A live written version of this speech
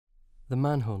The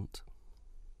Manhunt.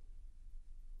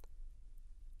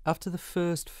 After the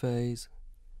first phase,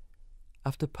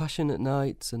 after passionate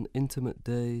nights and intimate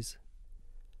days,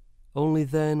 only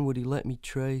then would he let me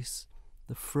trace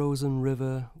the frozen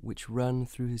river which ran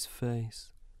through his face.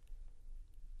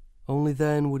 Only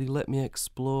then would he let me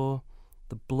explore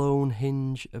the blown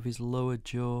hinge of his lower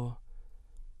jaw,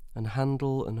 and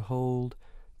handle and hold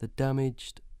the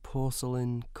damaged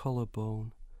porcelain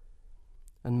collarbone,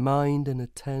 and mind and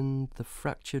attend the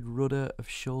fractured rudder of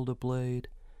shoulder blade,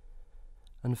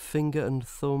 and finger and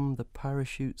thumb the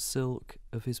parachute silk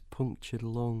of his punctured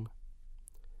lung.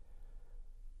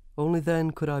 Only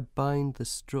then could I bind the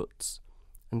struts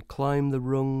and climb the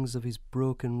rungs of his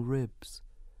broken ribs,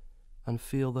 and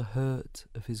feel the hurt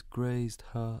of his grazed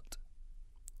heart.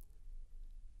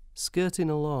 Skirting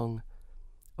along,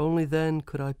 only then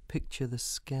could I picture the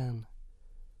scan,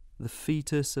 the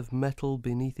fetus of metal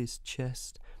beneath his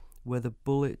chest, where the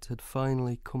bullet had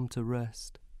finally come to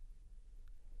rest.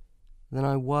 Then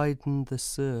I widened the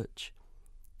search,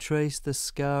 traced the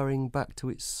scarring back to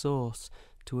its source,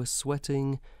 to a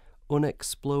sweating,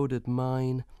 unexploded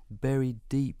mine buried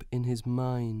deep in his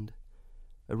mind,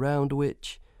 around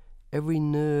which every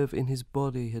nerve in his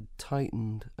body had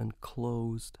tightened and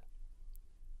closed.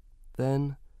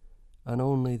 Then, and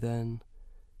only then,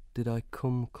 did I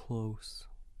come close.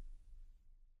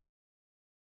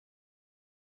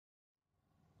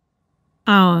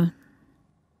 Hour.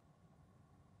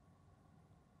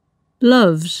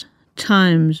 Love's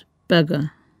time's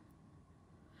beggar,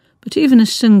 but even a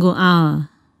single hour,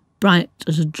 bright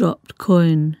as a dropped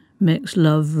coin, makes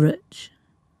love rich.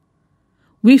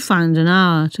 We find an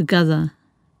hour together,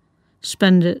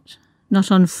 spend it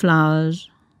not on flowers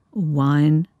or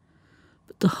wine,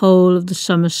 but the whole of the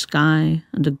summer sky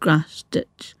and a grass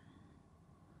ditch.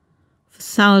 For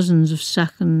thousands of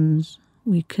seconds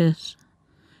we kiss,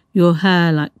 your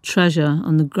hair like treasure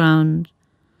on the ground,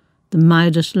 the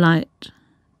Midas light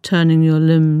turning your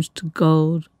limbs to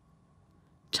gold.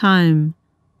 Time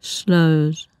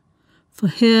slows, for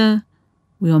here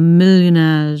we are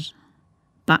millionaires,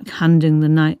 backhanding the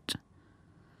night.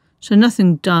 So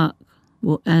nothing dark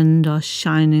will end our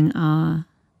shining hour.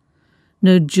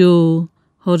 No jewel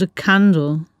hold a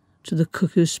candle to the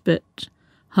cuckoo spit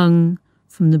hung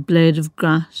from the blade of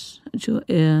grass at your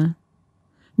ear.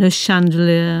 No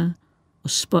chandelier or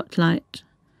spotlight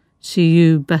see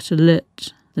you better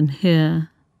lit than here,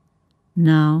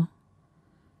 now.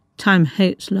 Time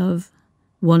hates love,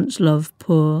 wants love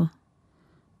poor,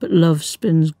 but love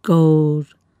spins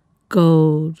gold,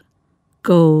 gold,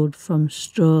 gold from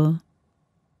straw.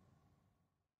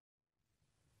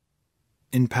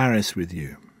 In Paris with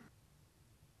you.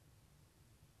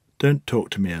 Don't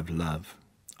talk to me of love.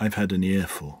 I've had an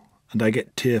earful, and I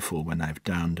get tearful when I've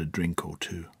downed a drink or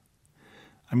two.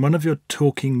 I'm one of your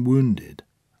talking wounded.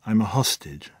 I'm a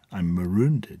hostage, I'm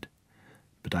maroonded,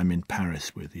 but I'm in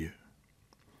Paris with you.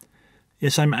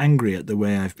 Yes, I'm angry at the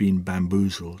way I've been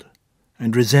bamboozled,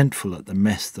 and resentful at the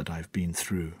mess that I've been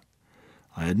through.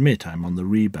 I admit I'm on the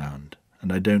rebound,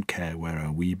 and I don't care where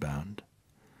are we bound.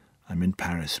 I'm in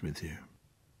Paris with you.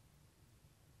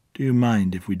 Do you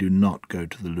mind if we do not go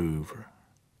to the Louvre?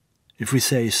 If we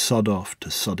say sod off to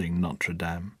sodding Notre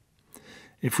Dame?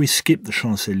 If we skip the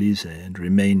Champs-Élysées and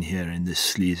remain here in this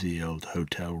sleazy old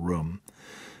hotel room,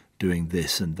 doing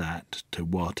this and that to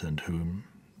what and whom,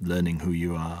 learning who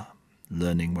you are,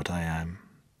 learning what I am?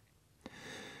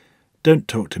 Don't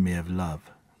talk to me of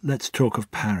love. Let's talk of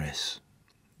Paris,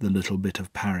 the little bit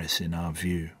of Paris in our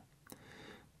view.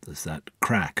 There's that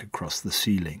crack across the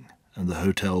ceiling, and the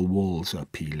hotel walls are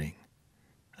peeling,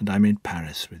 and I'm in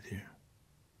Paris with you.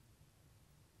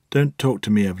 Don't talk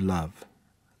to me of love.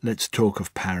 Let's talk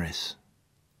of Paris.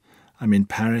 I'm in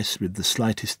Paris with the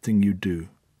slightest thing you do.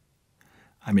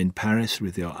 I'm in Paris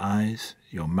with your eyes,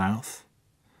 your mouth.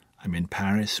 I'm in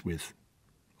Paris with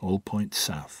all points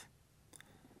south.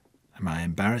 Am I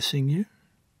embarrassing you?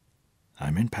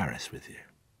 I'm in Paris with you.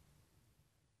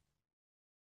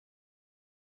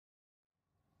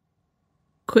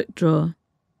 Quickdraw.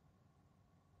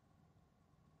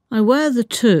 I wear the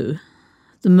two,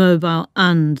 the mobile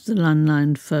and the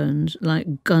landline phones,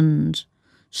 like guns,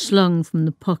 slung from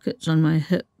the pockets on my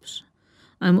hips.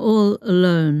 I'm all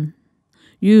alone.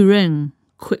 You ring,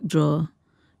 Quickdraw,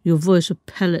 your voice a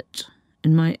pellet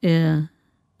in my ear,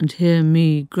 and hear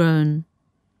me groan.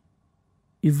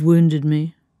 You've wounded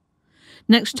me.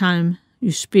 Next time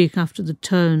you speak after the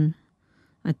tone,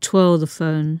 I twirl the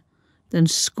phone, then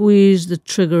squeeze the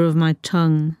trigger of my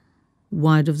tongue,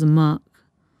 wide of the mark.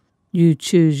 You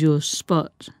choose your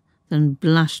spot, then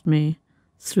blast me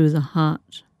through the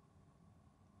heart.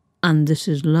 And this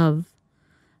is love.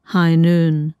 high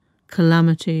noon,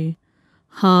 calamity,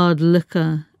 hard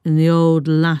liquor in the old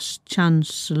last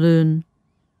chance saloon.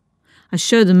 I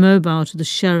show the mobile to the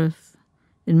sheriff.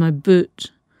 In my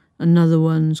boot, another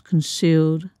one's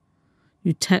concealed.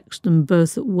 You text them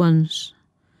both at once.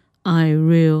 I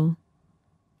reel.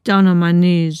 Down on my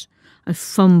knees, I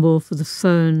fumble for the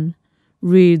phone,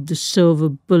 read the silver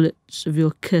bullets of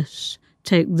your kiss.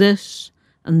 Take this,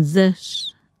 and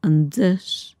this, and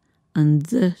this, and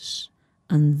this,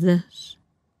 and this.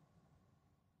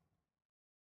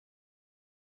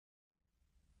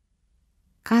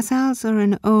 Ghazals are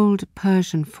an old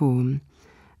Persian form,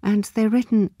 and they're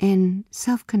written in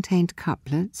self-contained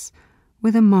couplets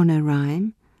with a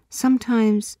monorhyme,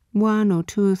 sometimes 1 or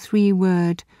 2 or 3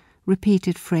 word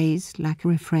repeated phrase like a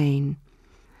refrain.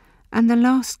 And the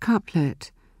last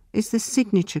couplet is the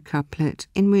signature couplet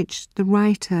in which the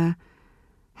writer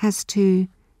has to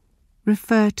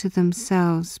refer to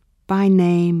themselves by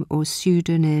name or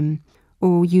pseudonym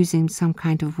or using some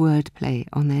kind of wordplay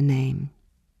on their name.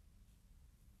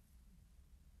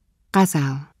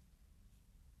 Ghazal.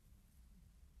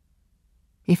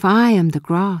 If I am the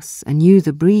grass and you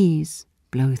the breeze,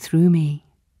 blow through me.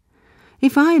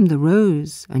 If I am the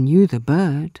rose and you the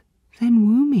bird, then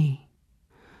woo me.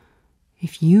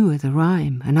 If you are the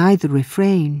rhyme and I the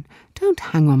refrain, don't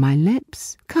hang on my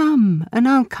lips. Come, and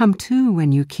I'll come too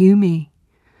when you cue me.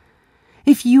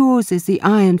 If yours is the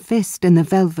iron fist and the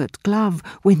velvet glove,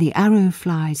 when the arrow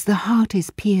flies, the heart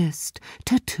is pierced,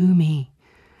 tattoo me.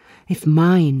 If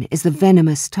mine is the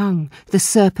venomous tongue, the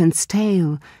serpent's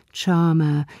tail,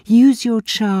 charmer, use your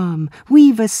charm,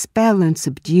 weave a spell and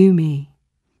subdue me.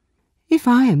 If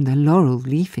I am the laurel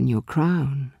leaf in your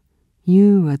crown,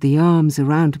 you are the arms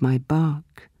around my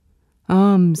bark,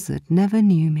 arms that never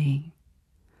knew me.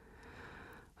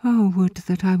 Oh, would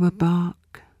that I were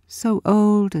bark, so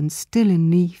old and still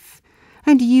in leaf,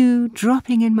 and you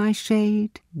dropping in my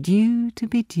shade, dew to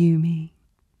bedew me.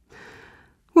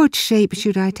 What shape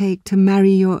should I take to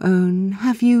marry your own?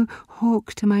 Have you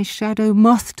hawk to my shadow,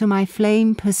 moth to my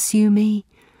flame, pursue me?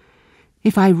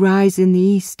 If I rise in the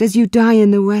east, as you die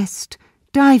in the west,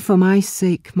 die for my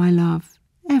sake, my love,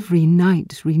 every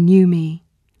night renew me.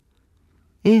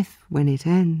 If, when it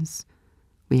ends,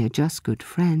 we are just good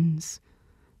friends,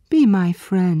 be my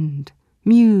friend,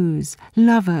 muse,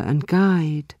 lover and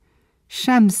guide,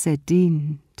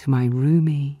 Shams-ed-Din to my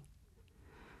Rumi.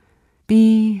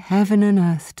 Be heaven and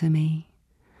earth to me,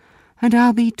 and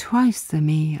I'll be twice the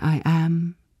me I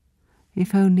am,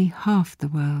 if only half the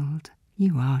world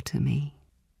you are to me.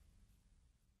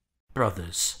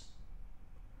 Brothers.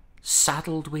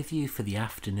 Saddled with you for the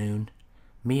afternoon,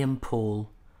 me and Paul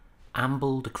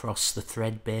ambled across the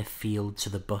threadbare field to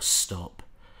the bus stop,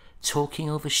 talking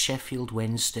over Sheffield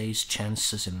Wednesday's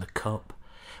chances in the Cup,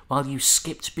 while you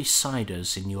skipped beside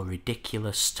us in your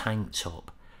ridiculous tank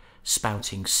top,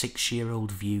 spouting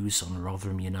 6-year-old views on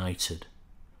Rotherham United.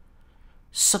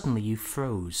 Suddenly you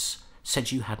froze,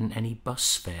 said you hadn't any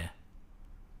bus fare.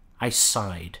 I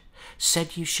sighed,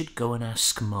 said you should go and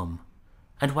ask Mum,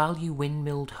 and while you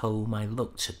windmilled home I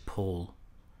looked at Paul.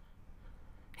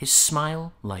 His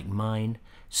smile, like mine,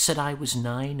 said I was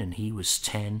 9 and he was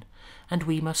 10, and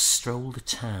we must stroll the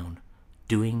town,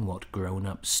 doing what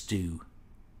grown-ups do.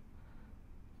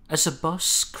 As a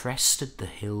bus crested the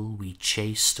hill, we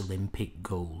chased Olympic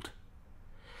gold.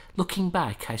 Looking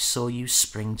back, I saw you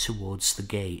spring towards the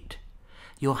gate,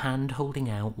 your hand holding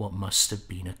out what must have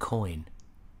been a coin.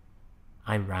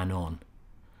 I ran on,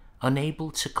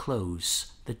 unable to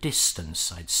close the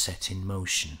distance I'd set in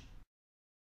motion.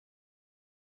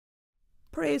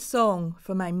 Praise song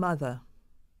for my mother.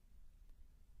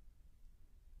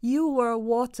 You were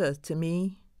water to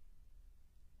me,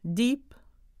 deep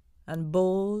and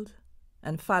bold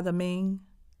and fathoming.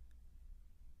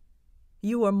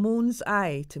 You were moon's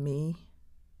eye to me,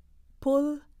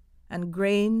 full and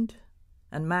grained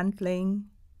and mantling.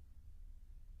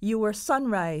 You were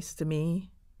sunrise to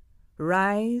me,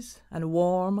 rise and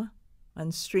warm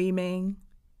and streaming.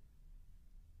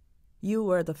 You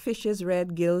were the fish's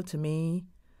red gill to me,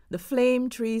 the flame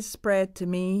tree's spread to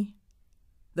me,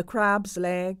 the crab's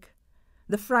leg,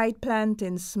 the fried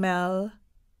plantain's smell,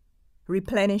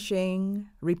 replenishing,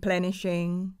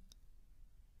 replenishing.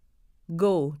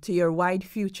 Go to your wide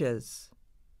futures,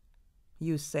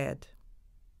 you said.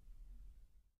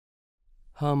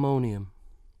 Harmonium.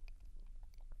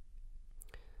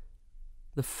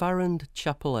 The farroned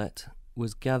chapelette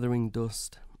was gathering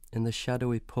dust in the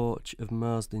shadowy porch of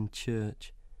Marsden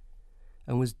Church,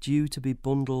 and was due to be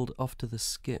bundled off to the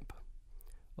skip,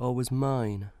 or was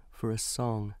mine for a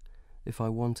song if I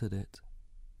wanted it.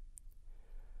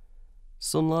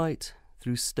 Sunlight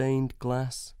through stained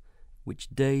glass which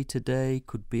day to day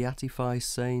could beatify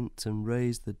saints and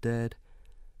raise the dead,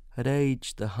 had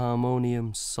aged the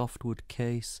harmonium's softwood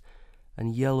case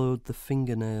and yellowed the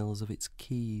fingernails of its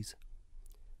keys,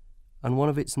 and one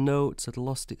of its notes had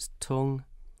lost its tongue,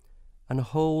 and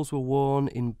holes were worn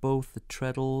in both the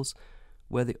treadles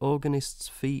where the organist's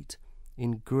feet,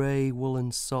 in grey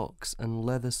woollen socks and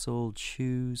leather-soled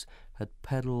shoes, had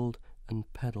pedalled and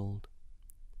pedalled.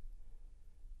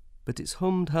 But its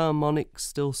hummed harmonic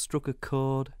still struck a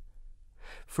chord.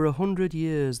 For 100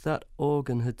 years that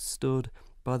organ had stood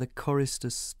by the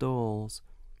chorister's stalls,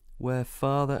 where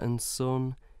father and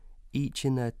son, each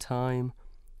in their time,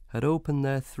 had opened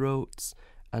their throats,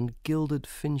 and gilded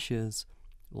finches,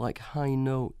 like high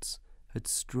notes, had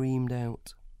streamed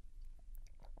out.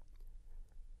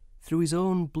 Through his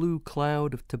own blue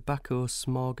cloud of tobacco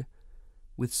smog,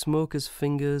 with smoker's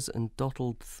fingers and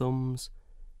dottled thumbs,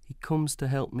 he comes to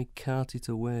help me cart it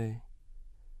away,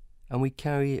 and we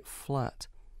carry it flat,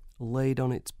 laid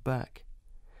on its back,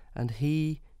 and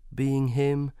he, being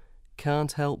him,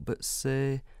 can't help but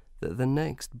say that the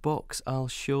next box I'll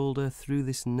shoulder through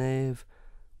this nave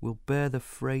will bear the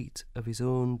freight of his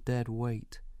own dead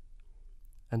weight,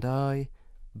 and I,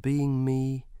 being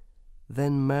me,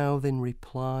 then mouth in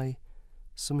reply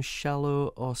some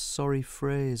shallow or sorry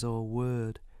phrase or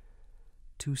word,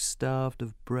 too starved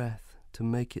of breath to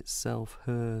make itself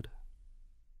heard.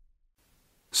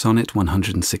 Sonnet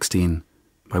 116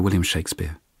 by William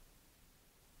Shakespeare.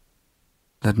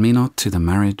 Let me not to the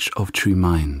marriage of true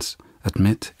minds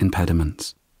admit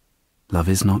impediments. Love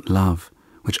is not love,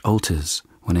 which alters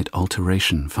when it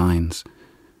alteration finds,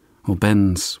 or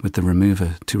bends with the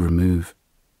remover to remove.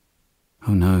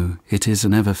 Oh no, it is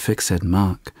an ever fixed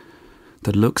mark,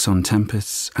 that looks on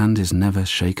tempests and is never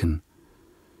shaken.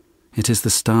 It is the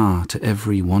star to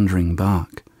every wandering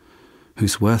bark,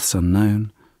 whose worth's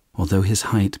unknown, although his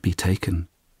height be taken.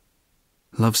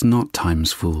 Love's not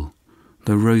time's fool,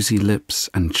 though rosy lips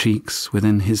and cheeks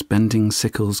within his bending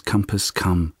sickle's compass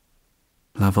come.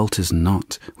 Love alters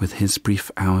not with his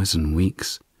brief hours and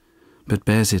weeks, but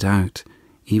bears it out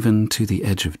even to the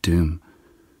edge of doom.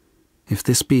 If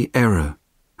this be error,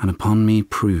 and upon me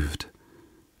proved,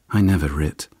 I never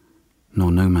writ,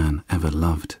 nor no man ever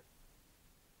loved.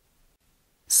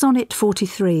 Sonnet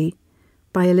 43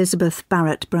 by Elizabeth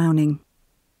Barrett Browning.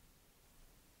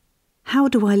 How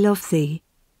do I love thee?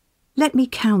 Let me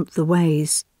count the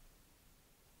ways.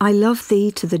 I love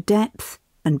thee to the depth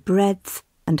and breadth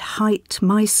and height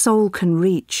my soul can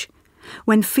reach,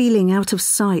 when feeling out of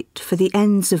sight for the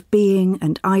ends of being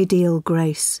and ideal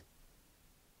grace.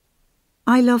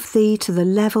 I love thee to the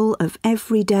level of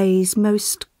every day's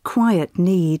most quiet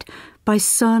need by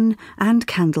sun and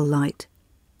candlelight.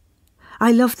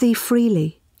 I love thee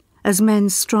freely, as men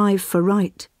strive for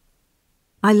right.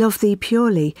 I love thee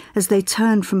purely, as they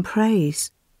turn from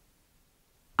praise.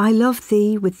 I love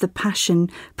thee with the passion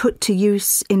put to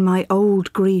use in my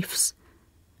old griefs,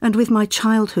 and with my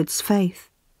childhood's faith.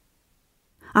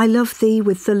 I love thee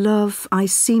with the love I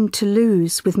seem to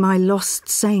lose with my lost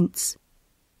saints.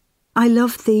 I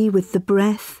love thee with the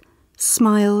breath,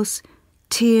 smiles,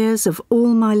 tears of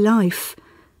all my life,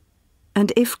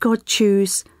 and if God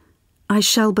choose, I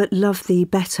shall but love thee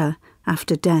better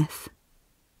after death.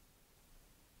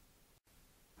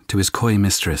 To His Coy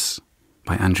Mistress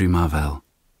by Andrew Marvell.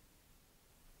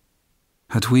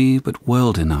 Had we but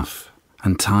world enough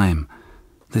and time,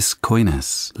 this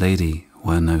coyness, lady,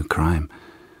 were no crime.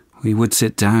 We would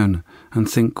sit down and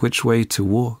think which way to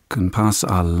walk and pass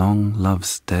our long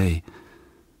love's day.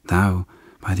 Thou,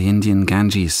 by the Indian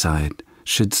Ganges side,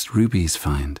 shouldst rubies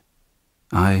find.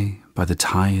 I, by the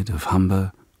tide of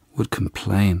Humber, would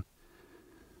complain.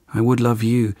 I would love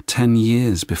you 10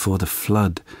 years before the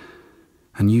flood,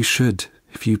 and you should,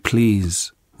 if you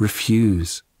please,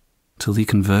 refuse, till the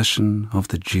conversion of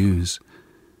the Jews.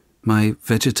 My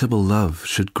vegetable love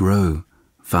should grow,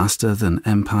 vaster than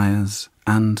empires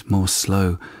and more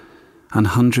slow,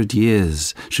 100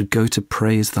 years should go to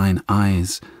praise thine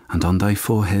eyes and on thy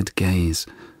forehead gaze,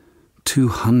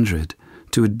 200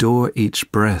 to adore each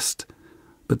breast,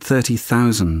 but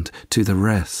 30,000 to the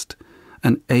rest,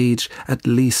 an age at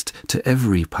least to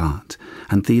every part,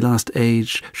 and the last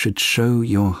age should show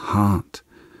your heart.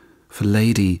 For,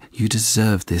 lady, you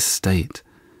deserve this state,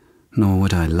 nor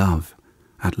would I love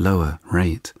at lower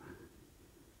rate.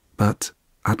 But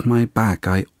at my back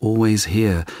I always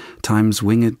hear Time's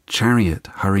winged chariot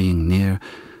hurrying near,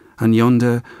 and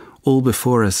yonder all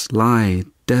before us lie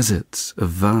deserts of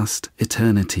vast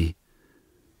eternity.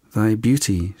 Thy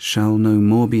beauty shall no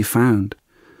more be found,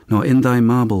 nor in thy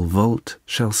marble vault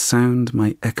shall sound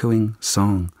my echoing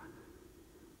song.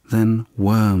 Then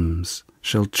worms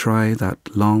shall try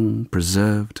that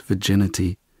long-preserved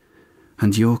virginity,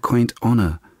 and your quaint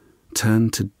honour turn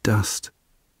to dust,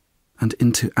 and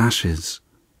into ashes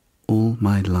all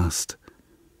my lust.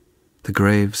 The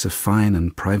grave's a fine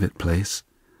and private place,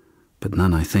 but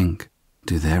none, I think,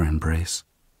 do there embrace.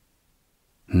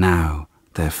 Now,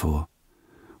 therefore,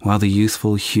 while the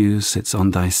youthful hue sits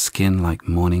on thy skin like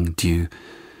morning dew,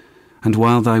 and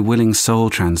while thy willing soul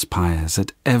transpires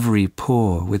at every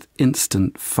pore with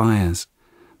instant fires,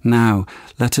 now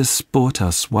let us sport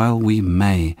us while we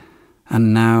may,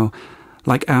 and now,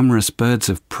 like amorous birds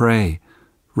of prey,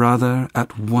 rather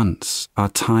at once our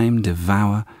time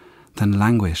devour than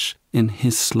languish in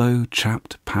his slow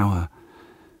chapt power.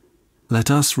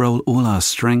 Let us roll all our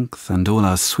strength and all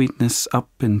our sweetness up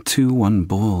into one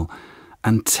ball,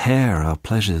 and tear our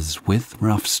pleasures with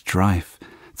rough strife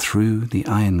through the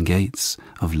iron gates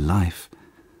of life.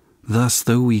 Thus,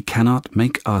 though we cannot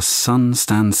make our sun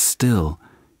stand still,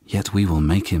 yet we will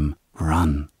make him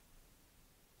run.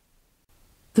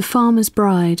 The Farmer's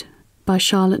Bride by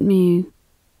Charlotte Mew.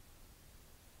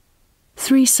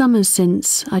 3 summers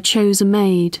since I chose a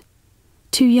maid,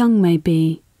 too young may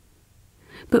be,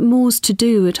 but more's to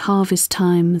do at harvest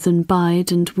time than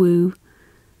bide and woo.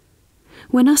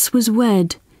 When us was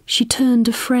wed, she turned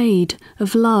afraid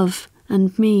of love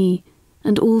and me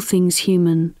and all things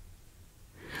human.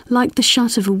 Like the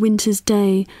shut of a winter's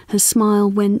day, her smile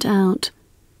went out,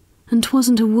 and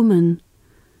 'twasn't a woman,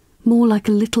 more like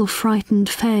a little frightened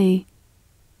fay.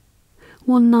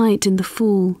 One night in the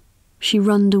fall, she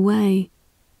runned away.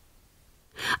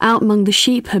 Out 'mong the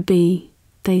sheep her be,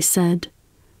 they said,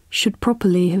 should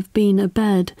properly have been a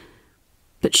bed,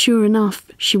 but sure enough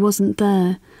she wasn't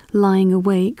there, lying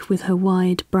awake with her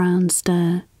wide brown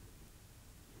stare.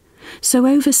 So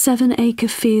over 7-acre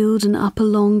field and up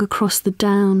along across the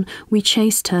down we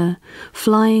chased her,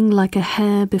 flying like a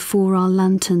hare before our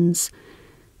lanterns.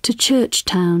 To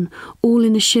Churchtown, all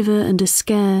in a shiver and a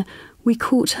scare, we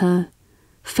caught her,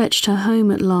 fetched her home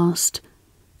at last,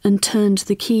 and turned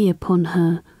the key upon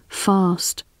her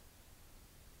fast.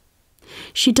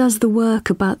 She does the work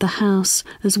about the house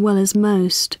as well as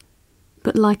most,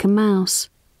 but like a mouse,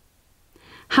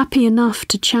 happy enough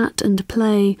to chat and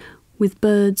play with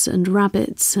birds and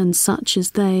rabbits and such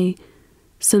as they,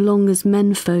 so long as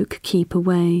menfolk keep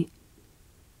away.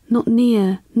 Not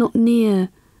near, not near,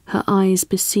 her eyes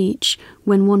beseech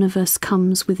when one of us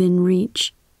comes within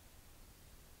reach.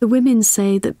 The women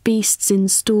say that beasts in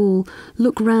stall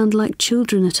look round like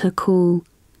children at her call.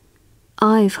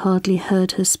 I've hardly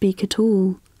heard her speak at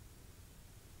all.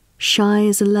 Shy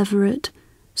as a leveret,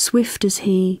 swift as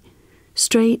he,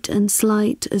 straight and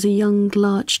slight as a young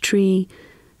larch tree,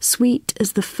 sweet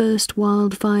as the first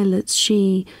wild violets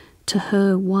she, to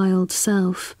her wild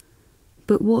self,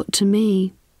 but what to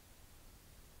me?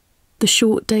 The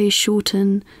short days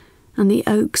shorten, and the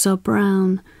oaks are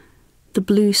brown, the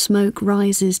blue smoke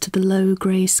rises to the low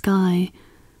grey sky.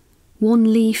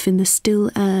 One leaf in the still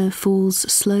air falls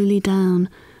slowly down,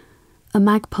 a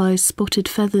magpie's spotted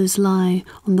feathers lie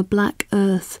on the black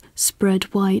earth spread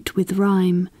white with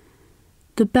rime.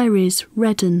 The berries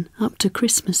redden up to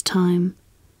Christmas time.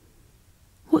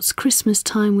 What's Christmas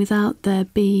time without there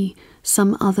be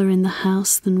some other in the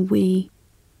house than we?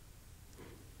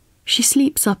 She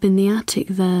sleeps up in the attic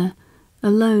there,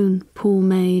 alone, poor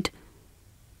maid,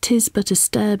 'tis but a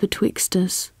stair betwixt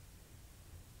us.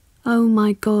 Oh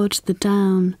my God, the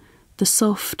down, the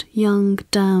soft young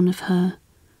down of her,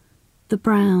 the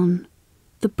brown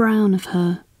of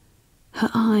her, her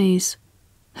eyes,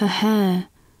 her hair,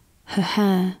 her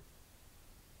hair.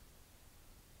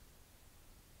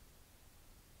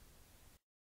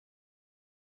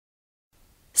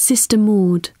 Sister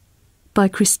Maud by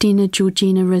Christina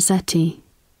Georgina Rossetti.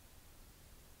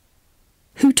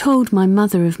 Who told my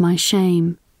mother of my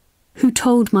shame? Who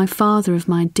told my father of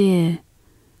my dear?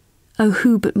 Oh,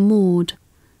 who but Maud,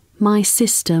 my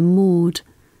sister Maud,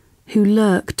 who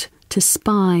lurked to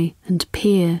spy and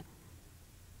peer?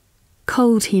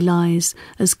 Cold he lies,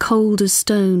 as cold as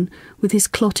stone, with his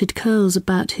clotted curls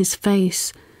about his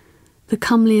face, the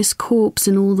comeliest corpse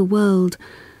in all the world,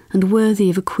 and worthy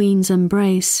of a queen's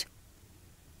embrace.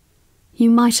 You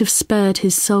might have spared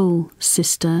his soul,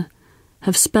 sister,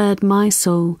 have spared my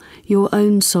soul, your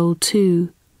own soul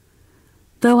too.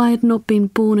 Though I had not been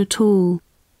born at all,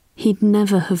 he'd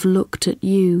never have looked at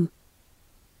you.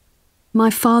 My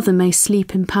father may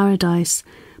sleep in paradise,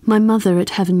 my mother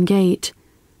at heaven gate,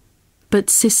 but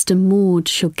Sister Maud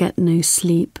shall get no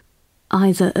sleep,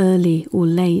 either early or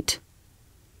late.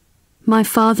 My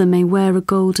father may wear a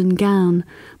golden gown,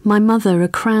 my mother a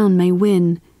crown may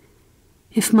win.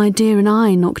 If my dear and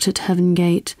I knocked at heaven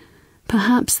gate,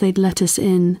 perhaps they'd let us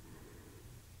in.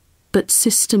 But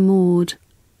Sister Maud,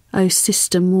 oh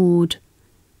Sister Maud,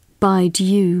 bide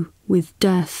you with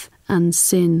death and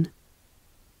sin.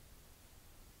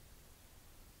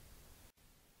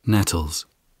 Nettles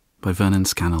by Vernon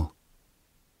Scannell.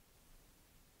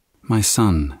 My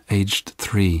son, aged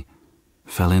 3,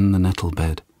 fell in the nettle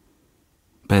bed.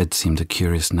 Bed seemed a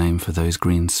curious name for those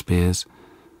green spears,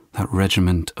 that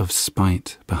regiment of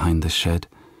spite behind the shed.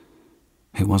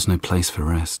 It was no place for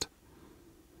rest.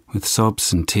 With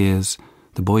sobs and tears,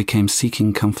 the boy came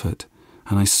seeking comfort,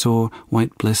 and I saw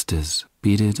white blisters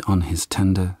beaded on his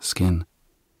tender skin.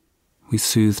 We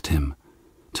soothed him,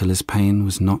 till his pain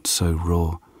was not so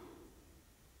raw.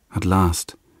 At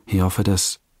last, he offered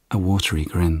us a watery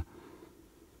grin.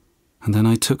 And then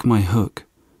I took my hook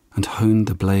and honed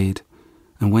the blade,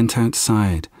 and went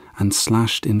outside and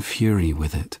slashed in fury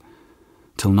with it,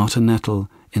 till not a nettle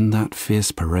in that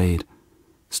fierce parade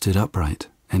stood upright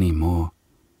any more.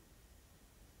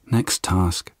 Next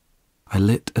task, I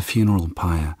lit a funeral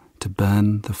pyre to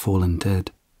burn the fallen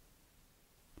dead.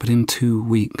 But in 2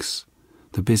 weeks,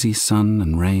 the busy sun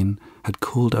and rain had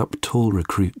called up tall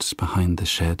recruits behind the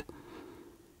shed.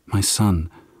 My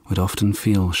son would often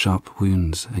feel sharp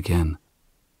wounds again.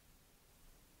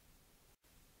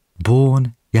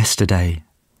 Born Yesterday,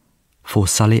 for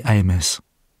Sally Amos,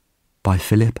 by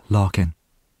Philip Larkin.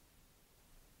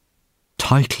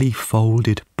 Tightly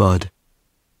folded bud,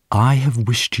 I have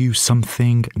wished you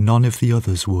something none of the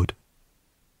others would.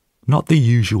 Not the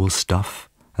usual stuff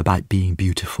about being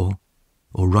beautiful,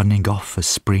 or running off a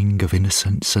spring of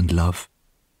innocence and love.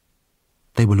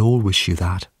 They will all wish you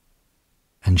that,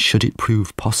 and should it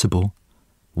prove possible,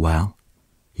 well,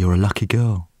 you're a lucky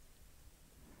girl.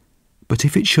 But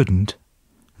if it shouldn't,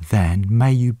 then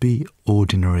may you be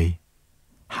ordinary,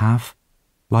 have,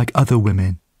 like other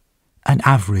women, an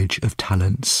average of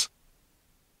talents.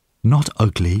 Not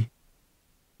ugly,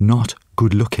 not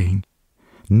good-looking,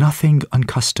 nothing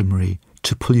uncustomary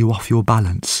to pull you off your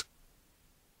balance.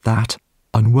 That,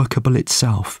 unworkable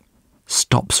itself,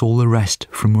 stops all the rest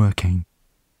from working.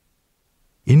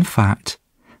 In fact,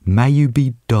 may you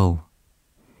be dull,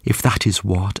 if that is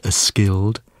what a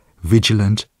skilled,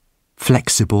 vigilant,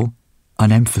 flexible,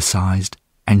 unemphasized,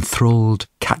 enthralled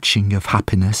catching of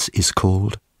happiness is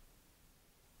called.